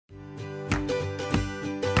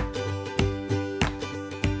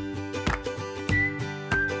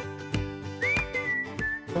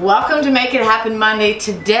Welcome to Make It Happen Monday.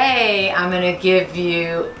 Today I'm going to give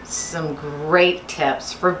you some great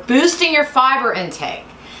tips for boosting your fiber intake.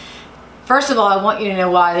 First of all, I want you to know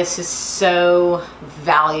why this is so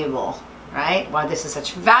valuable, right? Why this is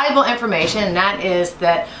such valuable information, and that is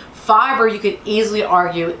that fiber, you could easily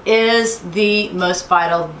argue, is the most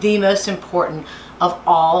vital, the most important of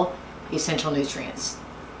all essential nutrients.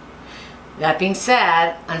 That being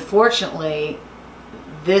said, unfortunately,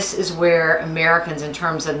 this is where Americans, in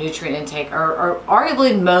terms of nutrient intake, are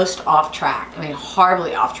arguably most off track. I mean,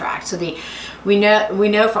 horribly off track. So we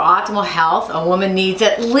know for optimal health, a woman needs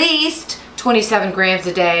at least 27 grams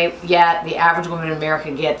a day, yet the average woman in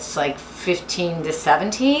America gets like 15 to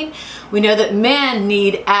 17. We know that men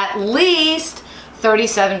need at least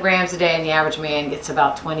 37 grams a day, and the average man gets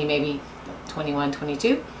about 20, maybe 21,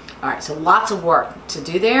 22. All right, so lots of work to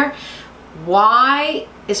do there. Why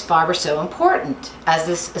is fiber so important as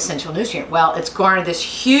this essential nutrient? Well, it's garnered this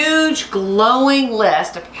huge glowing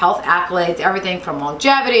list of health accolades, everything from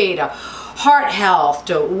longevity to heart health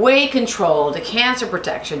to weight control to cancer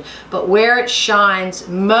protection. But where it shines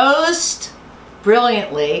most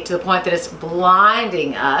brilliantly, to the point that it's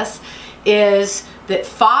blinding us, is that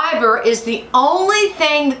fiber is the only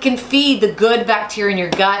thing that can feed the good bacteria in your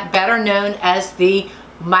gut, better known as the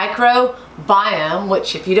microbiome,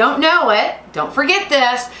 which, if you don't know it, don't forget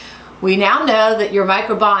this, we now know that your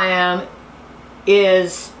microbiome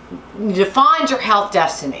defines your health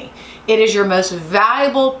destiny. It is your most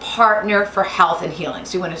valuable partner for health and healing.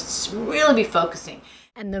 So you want to really be focusing.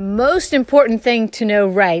 And the most important thing to know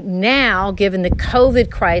right now, given the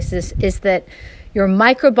COVID crisis, is that your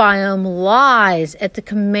microbiome lies at the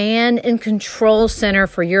command and control center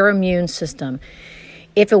for your immune system.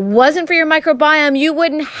 If it wasn't for your microbiome, you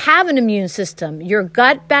wouldn't have an immune system. Your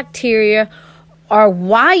gut bacteria are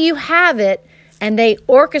why you have it, and they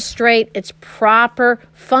orchestrate its proper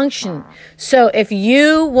function. So if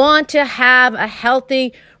you want to have a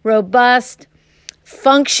healthy, robust,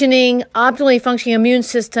 optimally functioning immune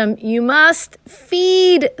system, you must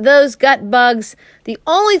feed those gut bugs the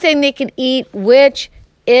only thing they can eat, which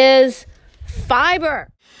is fiber.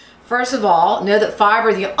 First of all, know that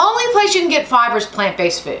fiber, the only place you can get fiber is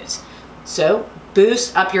plant-based foods. So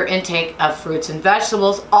boost up your intake of fruits and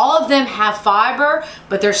vegetables. All of them have fiber,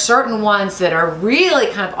 but there's certain ones that are really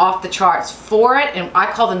kind of off the charts for it, and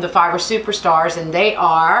I call them the fiber superstars, and they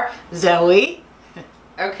are, Zoe.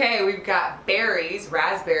 Okay, we've got berries.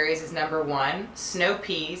 Raspberries is #1, snow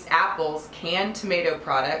peas, apples, canned tomato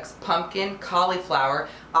products, pumpkin, cauliflower,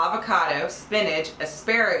 avocado, spinach,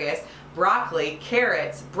 asparagus, broccoli,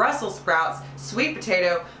 carrots, Brussels sprouts, sweet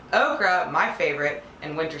potato, okra, my favorite,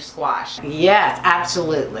 and winter squash. Yes,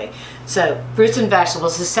 absolutely. So fruits and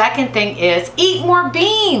vegetables. The second thing is eat more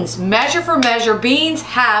beans. Measure for measure, beans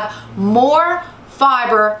have more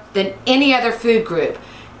fiber than any other food group.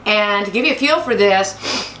 And to give you a feel for this,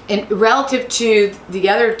 relative to the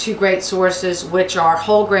other two great sources, which are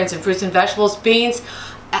whole grains and fruits and vegetables, beans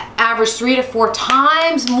average 3 to 4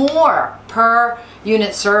 times more per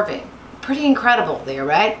unit serving. Pretty incredible there,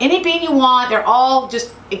 right? Any bean you want, they're all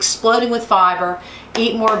just exploding with fiber.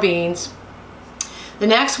 Eat more beans. The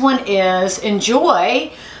next one is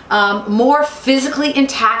enjoy more physically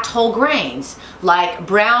intact whole grains like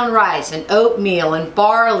brown rice and oatmeal and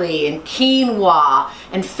barley and quinoa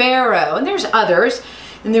and farro, and there's others.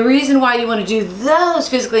 And the reason why you want to do those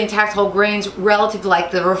physically intact whole grains relative to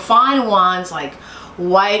like the refined ones like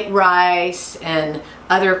white rice and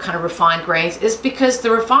other kind of refined grains is because the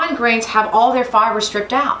refined grains have all their fiber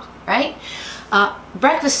stripped out, right?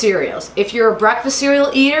 Breakfast cereals. If you're a breakfast cereal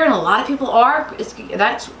eater, and a lot of people are,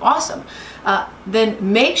 that's awesome. Then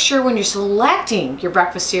make sure when you're selecting your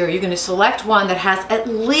breakfast cereal, you're going to select one that has at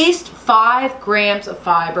least 5 grams of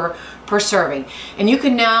fiber per serving. And you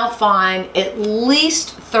can now find at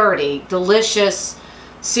least 30 delicious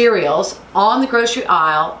cereals on the grocery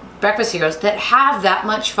aisle, breakfast cereals, that have that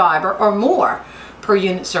much fiber or more per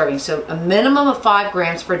unit serving. So a minimum of 5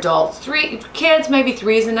 grams for adults. 3 kids, maybe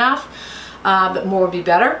 3 is enough, but more would be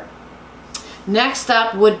better. Next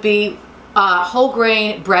up would be whole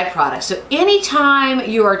grain bread products. So anytime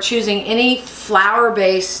you are choosing any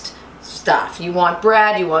flour-based stuff, you want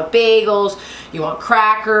bread, you want bagels, you want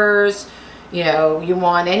crackers, you know, you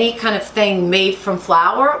want any kind of thing made from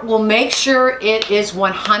flour, well, make sure it is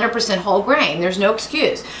 100% whole grain. There's no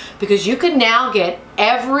excuse, because you can now get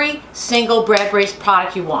every single bread-based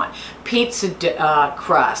product you want. Pizza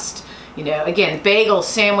crust, you know, again, bagels,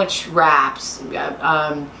 sandwich wraps,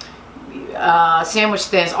 sandwich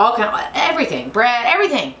thins, all kind of everything, bread,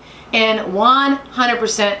 everything, in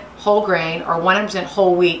 100% whole grain or 100%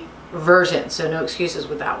 whole wheat version. So no excuses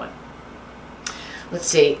with that one. let's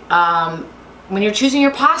see, when you're choosing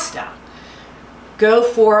your pasta, go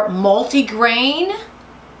for multi-grain,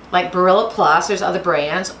 like Barilla Plus, there's other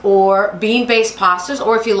brands, or bean-based pastas,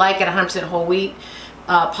 or if you like it, 100% whole wheat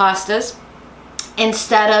pastas,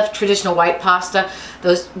 instead of traditional white pasta.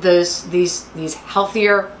 These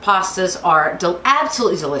healthier pastas are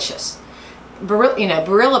absolutely delicious.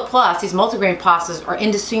 Barilla Plus, these multigrain pastas are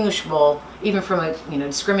indistinguishable, even from a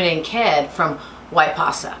discriminating kid, from white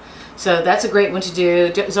pasta. So that's a great one to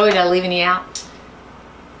do. Zoe, did I leave any out?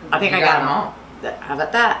 I think I got them all. How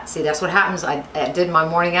about that? See, that's what happens. I did my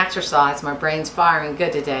morning exercise. My brain's firing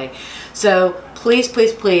good today. So please,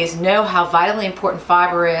 please, please know how vitally important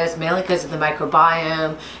fiber is, mainly because of the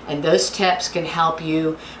microbiome, and those tips can help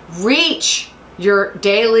you reach your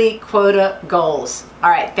daily quota goals. All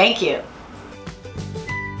right, thank you.